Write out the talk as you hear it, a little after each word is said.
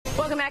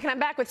Welcome back, and I'm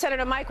back with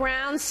Senator Mike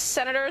Rounds.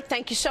 Senator,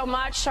 thank you so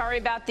much. Sorry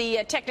about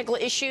the technical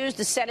issues.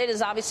 The Senate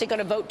is obviously going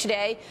to vote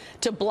today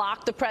to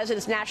block the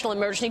president's national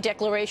emergency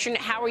declaration.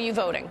 How are you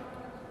voting?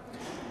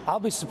 I'll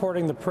be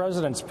supporting the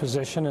president's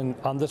position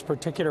on this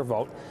particular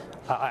vote.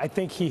 I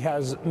think he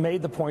has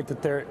made the point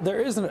that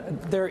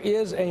there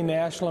is a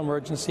national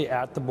emergency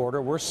at the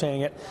border. We're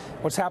seeing it.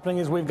 What's happening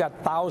is we've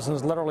got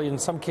thousands, literally in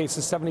some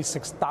cases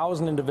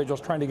 76,000 individuals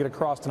trying to get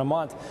across in a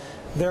month.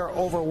 They're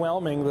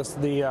overwhelming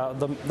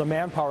the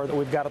manpower that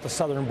we've got at the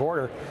southern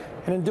border.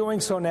 And in doing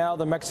so now,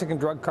 the Mexican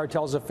drug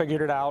cartels have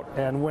figured it out.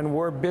 And when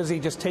we're busy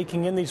just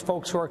taking in these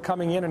folks who are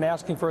coming in and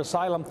asking for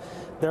asylum,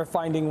 they're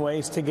finding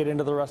ways to get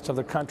into the rest of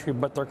the country,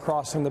 but they're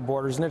crossing the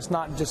borders. And it's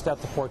not just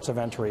at the ports of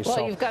entry. Well,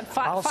 so you've got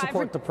I'll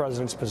support the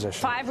president's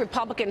position. 5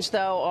 Republicans,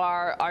 though,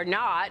 are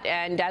not.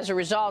 And as a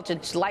result,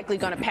 it's likely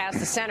going to pass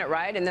the Senate,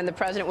 right? And then the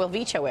president will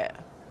veto it.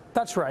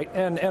 That's right,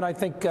 and I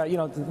think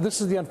this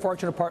is the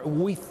unfortunate part.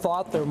 We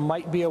thought there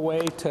might be a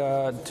way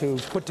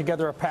to put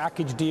together a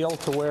package deal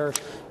to where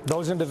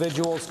those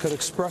individuals could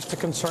express the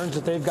concerns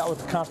that they've got with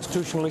the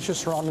constitutional issues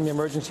surrounding the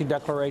emergency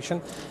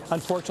declaration.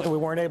 Unfortunately, we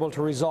weren't able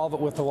to resolve it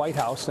with the White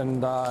House,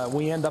 and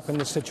we end up in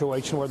this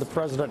situation where the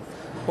president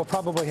will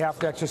probably have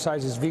to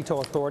exercise his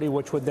veto authority,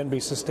 which would then be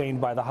sustained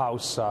by the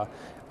House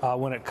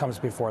when it comes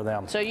before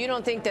them. So you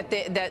don't think that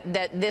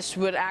that this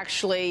would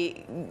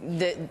actually,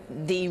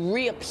 the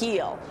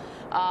reappeal,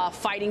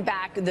 fighting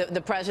back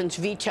the president's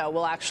veto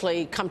will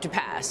actually come to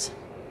pass?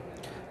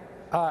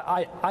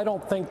 I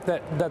don't think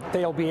that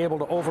they'll be able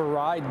to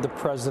override the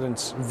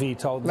president's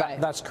veto.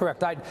 Right. That's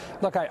correct.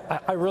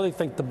 I really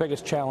think the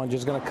biggest challenge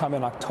is going to come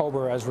in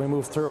October as we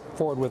move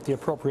forward with the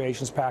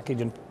appropriations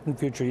package in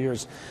future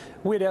years.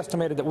 We had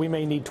estimated that we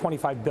may need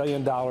 $25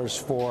 billion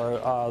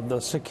for the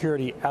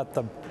security at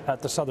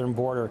the southern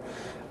border.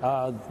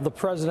 The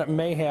president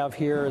may have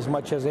here as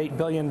much as $8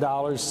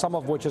 billion, some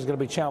of which is going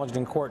to be challenged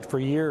in court for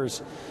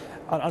years.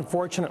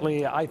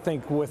 Unfortunately, I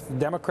think with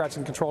Democrats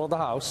in control of the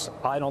House,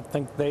 I don't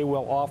think they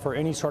will offer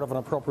any sort of an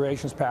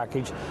appropriations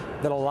package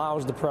that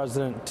allows the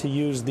president to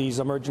use these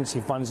emergency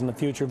funds in the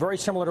future. Very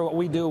similar to what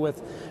we do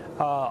with,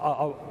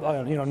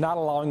 not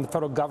allowing the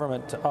federal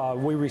government.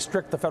 We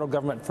restrict the federal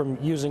government from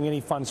using any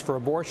funds for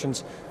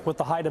abortions with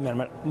the Hyde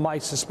Amendment. My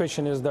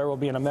suspicion is there will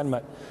be an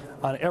amendment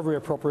on every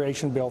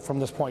appropriation bill from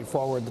this point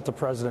forward that the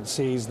president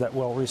sees that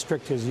will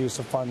restrict his use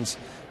of funds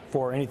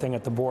for anything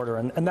at the border.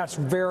 And that's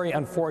very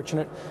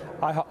unfortunate.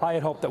 I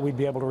had hoped that we'd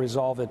be able to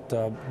resolve it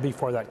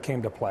before that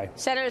came to play.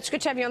 Senator, it's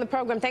good to have you on the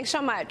program. Thanks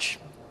so much.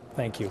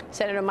 Thank you.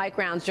 Senator Mike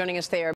Rounds joining us there.